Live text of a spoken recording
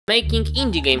Making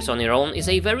indie games on your own is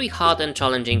a very hard and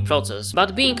challenging process,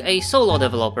 but being a solo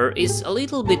developer is a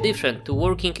little bit different to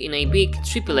working in a big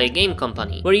AAA game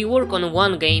company, where you work on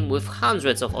one game with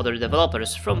hundreds of other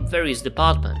developers from various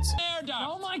departments.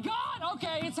 Oh my god!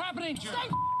 Okay, it's happening! Stay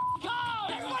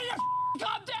calm! Everybody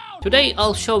calm down! Today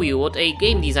I'll show you what a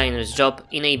game designer's job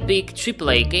in a big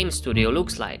AAA game studio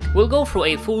looks like. We'll go through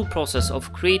a full process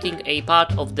of creating a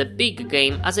part of the big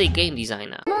game as a game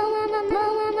designer.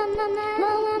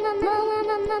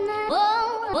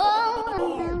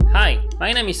 Hi,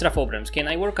 my name is Rafał Bremski and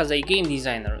I work as a game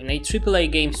designer in a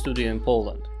AAA game studio in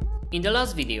Poland. In the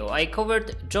last video I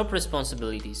covered job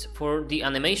responsibilities for the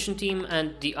animation team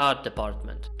and the art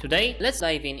department. Today let's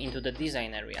dive into the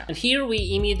design area. And here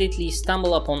we immediately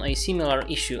stumble upon a similar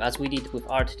issue as we did with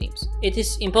art teams. It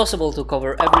is impossible to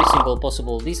cover every single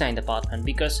possible design department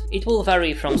because it will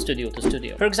vary from studio to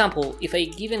studio. For example, if a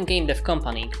given game dev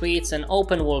company creates an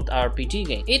open world RPG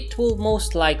game, it will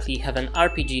most likely have an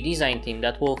RPG design team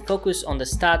that will focus on the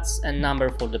stats and number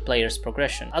for the player's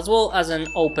progression, as well as an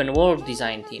open world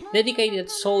design team dedicated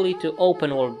solely to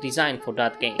open world design for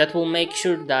that game, that will make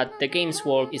sure that the game's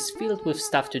world is filled with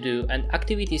stuff to do and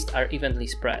activities are evenly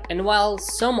spread. And while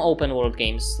some open world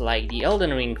games, like the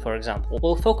Elden Ring for example,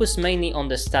 will focus mainly on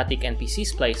the static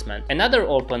NPCs placement, and other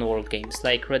open world games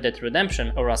like Red Dead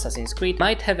Redemption or Assassin's Creed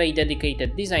might have a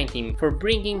dedicated design team for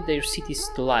bringing their cities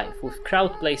to life with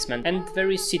crowd placement and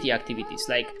various city activities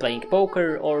like playing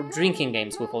poker or drinking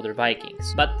games with other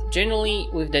Vikings. But generally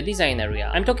with the design area,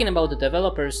 I'm talking about the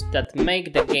developers that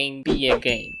make the game be a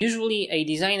game. Usually a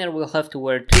designer will have to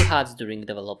wear two hats during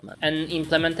development. An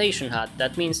implementation hat,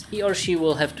 that means he or she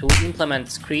will have to implement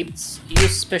scripts,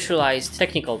 use specialized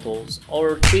technical tools,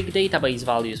 or tweak database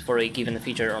values for a given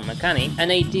feature or mechanic, and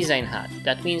a design hat,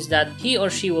 that means that he or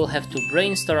she will have to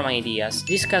brainstorm ideas,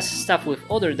 discuss stuff with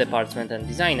other departments and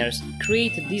designers,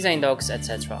 create design docs,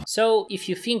 etc. So if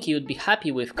you think you'd be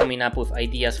happy with coming up with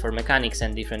ideas for mechanics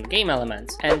and different game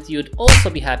elements, and you'd also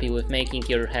be happy with making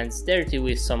your hands dirty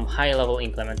with some high-level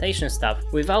implementation stuff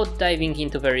without diving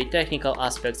into very technical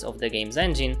aspects of the game's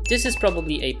engine, this is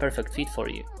probably a perfect fit for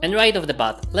you. And right off the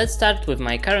bat, let's start with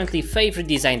my currently favorite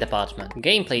design department,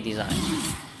 gameplay design.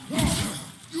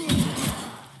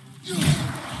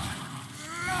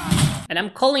 And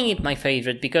I'm calling it my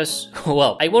favorite because,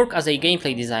 well, I work as a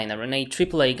gameplay designer in a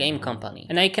AAA game company,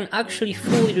 and I can actually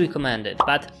fully recommend it,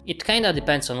 but it kinda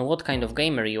depends on what kind of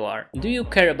gamer you are. Do you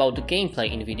care about the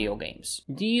gameplay in video games?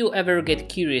 Do you ever get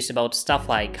curious about stuff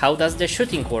like, how does the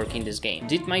shooting work in this game?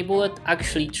 Did my bullet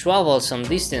actually travel some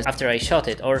distance after I shot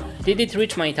it, or did it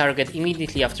reach my target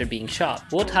immediately after being shot?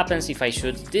 What happens if I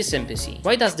shoot this NPC?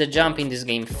 Why does the jump in this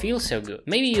game feel so good?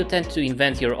 Maybe you tend to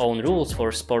invent your own rules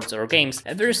for sports or games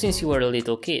ever since you were a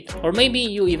little kid, or maybe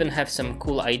you even have some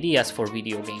cool ideas for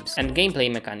video games and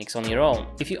gameplay mechanics on your own.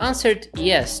 If you answered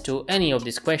yes to any of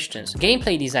these questions,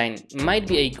 gameplay design might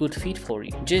be a good fit for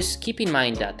you. Just keep in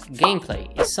mind that gameplay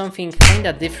is something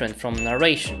kinda different from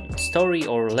narration, story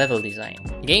or level design.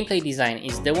 Gameplay design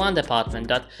is the one department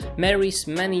that marries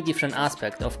many different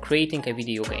aspects of creating a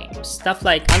video game. Stuff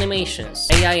like animations,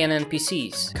 AI and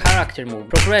NPCs, character move,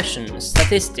 progression,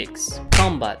 statistics,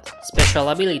 combat, special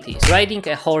abilities, riding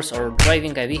a horse or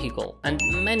driving a vehicle, and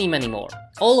many more.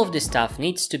 All of this stuff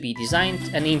needs to be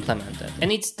designed and implemented,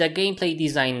 and it's the gameplay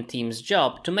design team's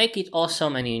job to make it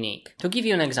awesome and unique. To give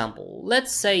you an example,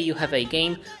 let's say you have a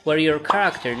game where your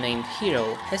character named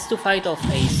Hero has to fight off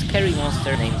a scary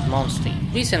monster named Monstry.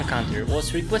 This encounter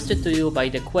was requested to you by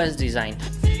the quest design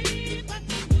team.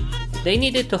 They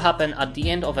needed to happen at the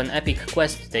end of an epic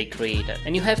quest they created,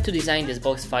 and you have to design this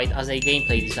boss fight as a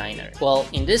gameplay designer. Well,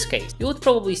 in this case, you would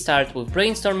probably start with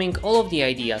brainstorming all of the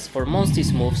ideas for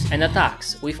Monsty's moves and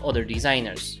attacks with other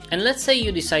designers. And let's say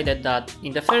you decided that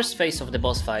in the first phase of the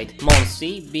boss fight,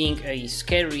 Monsty, being a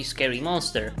scary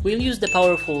monster, will use the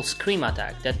powerful scream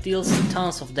attack that deals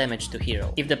tons of damage to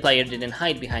Hero if the player didn't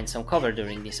hide behind some cover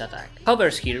during this attack.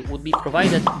 Covers here would be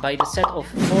provided by the set of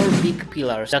 4 big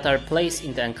pillars that are placed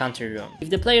in the encounter room. If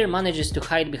the player manages to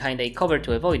hide behind a cover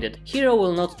to avoid it, Hero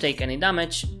will not take any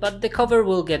damage, but the cover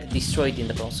will get destroyed in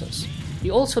the process. We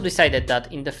also decided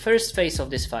that in the first phase of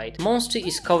this fight, Monsty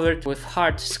is covered with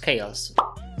hard scales,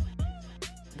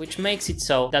 which makes it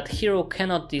so that Hero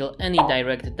cannot deal any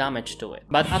direct damage to it.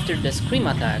 But after the scream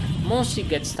attack, Monsty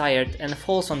gets tired and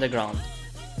falls on the ground,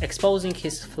 exposing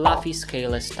his fluffy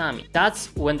scaleless tummy.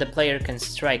 That's when the player can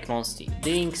strike Monsty,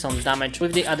 dealing some damage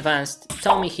with the advanced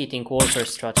tummy hitting warfare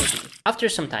strategy. After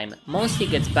some time, Monsty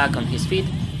gets back on his feet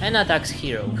and attacks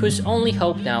Hero, whose only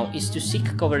hope now is to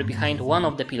seek cover behind one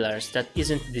of the pillars that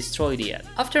isn't destroyed yet.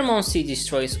 After Monsty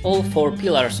destroys all 4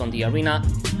 pillars on the arena,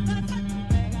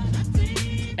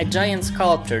 a giant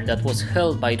sculpture that was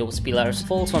held by those pillars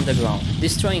falls on the ground,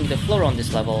 destroying the floor on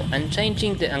this level and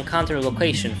changing the encounter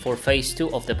location for phase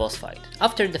 2 of the boss fight.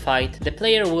 After the fight, the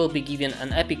player will be given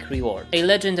an epic reward, a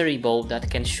legendary bow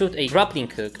that can shoot a grappling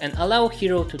hook and allow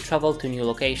hero to travel to new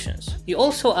locations. You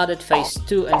also added phase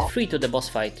 2 and 3 to the boss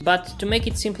fight, but to make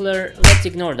it simpler, let's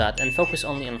ignore that and focus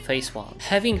only on phase 1.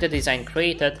 Having the design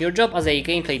created, your job as a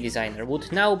gameplay designer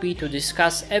would now be to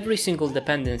discuss every single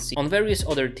dependency on various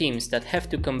other teams that have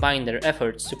to combine their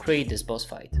efforts to create this boss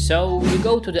fight. So you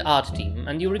go to the art team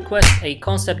and you request a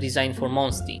concept design for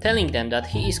Monsty, telling them that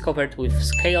he is covered with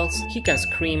scales, he can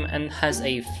scream and has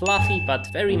a fluffy but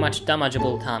very much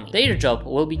damageable tummy. Their job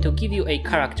will be to give you a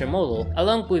character model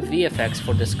along with VFX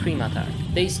for the scream attack.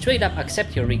 They straight up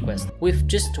accept your request, with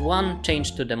just one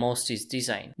change to the Monsty's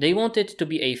design. They want it to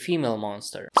be a female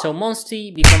monster, so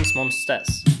Monsty becomes Monstess.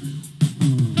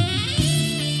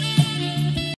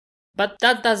 But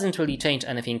that doesn't really change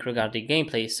anything regarding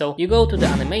gameplay, so you go to the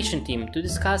animation team to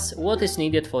discuss what is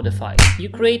needed for the fight. You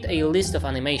create a list of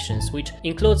animations, which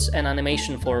includes an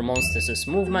animation for Monstess's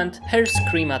movement, her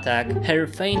scream attack, her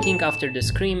fainting after the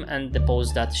scream and the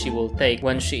pose that she will take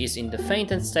when she is in the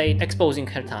fainted state, exposing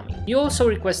her tummy. You also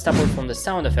request support from the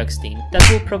sound effects team that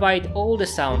will provide all the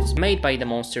sounds made by the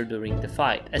monster during the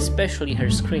fight, especially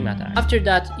her scream attack. After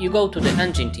that, you go to the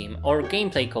engine team or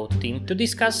gameplay code team to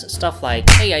discuss stuff like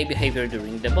AI behavior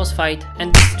during the boss fight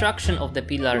and destruction of the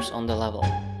pillars on the level.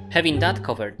 Having that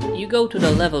covered, you go to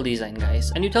the level design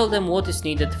guys and you tell them what is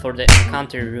needed for the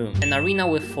encounter room, an arena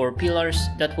with 4 pillars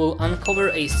that will uncover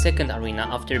a second arena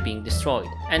after being destroyed.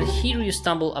 And here you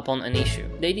stumble upon an issue.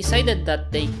 They decided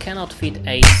that they cannot fit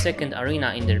a second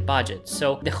arena in their budget,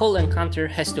 so the whole encounter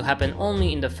has to happen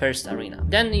only in the first arena.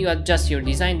 Then you adjust your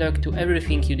design doc to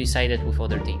everything you decided with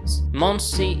other teams.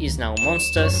 Monsty is now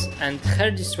Monstess, and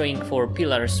her destroying 4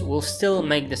 pillars will still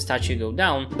make the statue go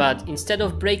down, but instead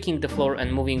of breaking the floor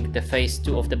and moving the phase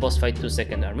 2 of the boss fight to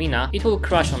second arena, it will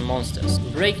crush on Monstess,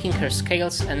 breaking her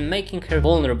scales and making her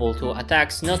vulnerable to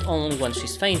attacks not only when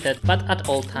she's fainted, but at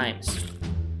all times.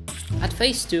 At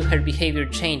phase 2 her behavior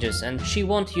changes and she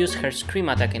won't use her scream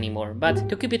attack anymore, but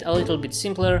to keep it a little bit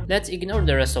simpler, let's ignore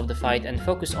the rest of the fight and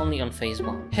focus only on phase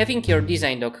 1. Having your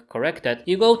design doc corrected,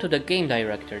 you go to the game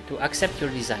director to accept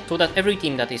your design, so that every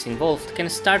team that is involved can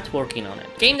start working on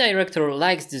it. Game director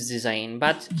likes this design,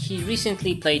 but he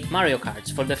recently played Mario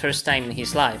Kart for the first time in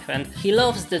his life and he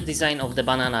loves the design of the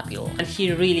banana peel and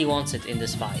he really wants it in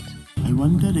this fight. I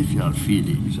wonder if your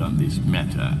feelings on this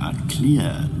matter are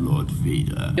clear, Lord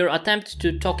Vader. Your attempt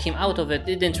to talk him out of it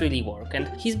didn't really work, and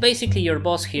he's basically your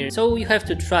boss here, so you have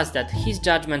to trust that his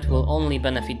judgment will only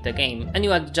benefit the game, and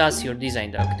you adjust your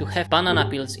design doc to have banana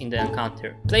peels in the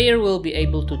encounter. Player will be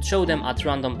able to throw them at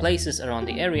random places around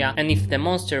the area, and if the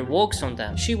monster walks on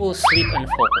them, she will slip and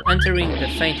fall, entering the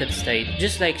fainted state,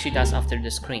 just like she does after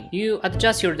the scream. You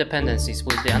adjust your dependencies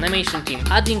with the animation team,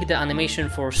 adding the animation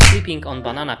for slipping on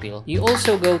banana peel. You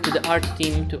also go to the art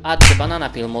team to add the banana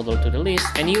peel model to the list,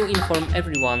 and you inform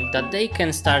everyone that they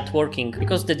can start working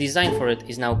because the design for it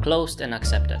is now closed and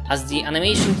accepted. As the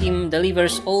animation team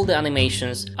delivers all the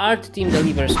animations, art team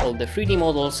delivers all the 3D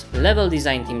models, level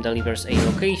design team delivers a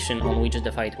location on which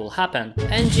the fight will happen,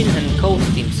 engine and code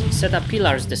teams set up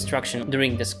pillars destruction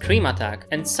during the scream attack,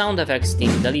 and sound effects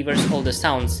team delivers all the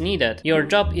sounds needed. Your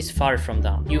job is far from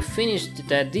done. You finished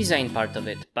the design part of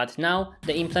it, but now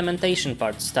the implementation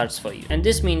part starts for you. And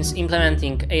this means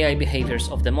implementing AI behaviors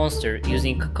of the monster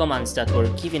using commands that were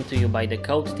given to you by the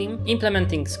code team,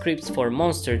 implementing scripts for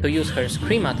monster to use her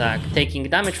scream attack, taking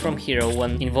damage from hero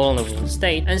when in vulnerable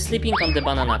state, and sleeping on the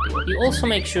banana peel. You also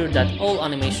make sure that all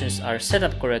animations are set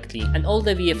up correctly and all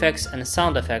the VFX and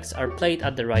sound effects are played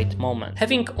at the right moment.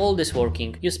 Having all this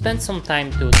working, you spend some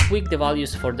time to tweak the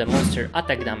values for the monster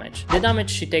attack damage, the damage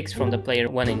she takes from the player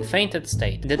when in fainted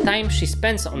state, the time she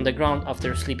spends on the ground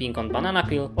after sleeping on banana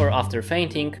peel or after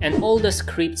fainting, and all the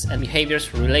scripts and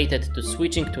behaviors related to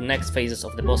switching to next phases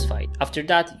of the boss fight. After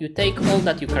that, you take all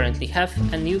that you currently have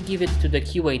and you give it to the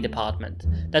QA department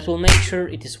that will make sure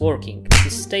it is working, it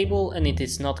is stable and it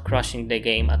is not crashing the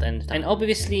game at any time. And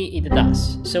obviously it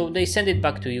does, so they send it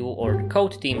back to you or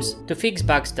code teams to fix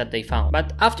bugs that they found.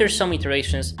 But after some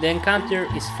iterations, the encounter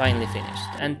is finally finished,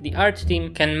 and the art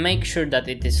team can make sure that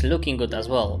it is looking good as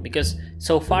well, because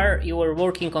so far you were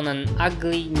working on an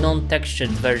ugly, non-textured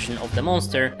version of the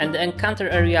monster and the encounter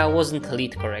area wasn't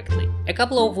lit correctly. A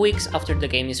couple of weeks after the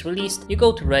game is released, you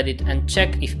go to Reddit and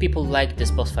check if people liked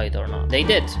this boss fight or not. They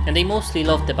did, and they mostly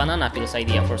loved the banana peels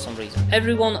idea for some reason.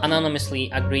 Everyone anonymously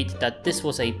agreed that this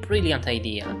was a brilliant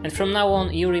idea, and from now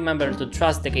on you remember to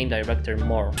trust the game director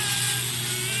more.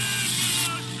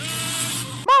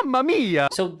 Mamma mia!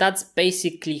 So that's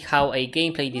basically how a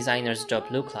gameplay designer's job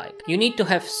looks like. You need to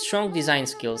have strong design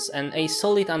skills and a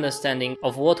solid understanding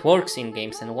of what works in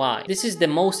games and why. This is the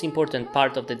most important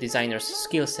part of the designer's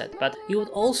skill set, but you would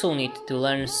also need to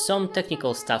learn some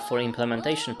technical stuff for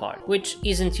implementation part, which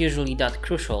isn't usually that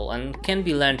crucial and can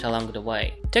be learned along the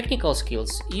way. Technical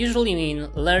skills usually mean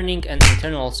learning an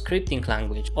internal scripting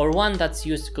language or one that's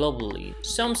used globally.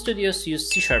 Some studios use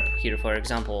C# here for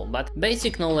example, but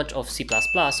basic knowledge of C++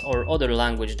 or other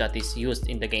language that is used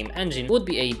in the game engine would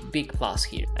be a big plus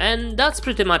here. And that's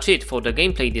pretty much it for the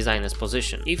gameplay designer's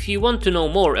position. If you want to know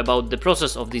more about the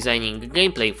process of designing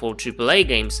gameplay for AAA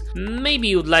games, maybe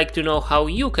you'd like to know how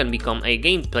you can become a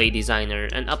gameplay designer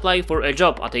and apply for a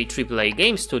job at a AAA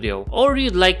game studio, or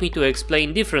you'd like me to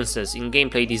explain differences in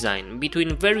gameplay design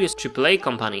between various AAA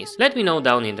companies, let me know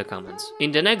down in the comments.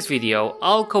 In the next video,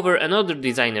 I'll cover another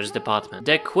designer's department,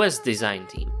 the quest design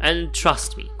team. And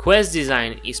trust me, quest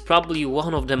design is probably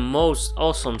one of the most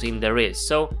awesome thing there is,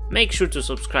 so make sure to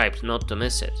subscribe not to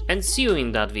miss it. And see you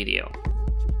in that video.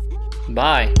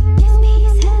 Bye!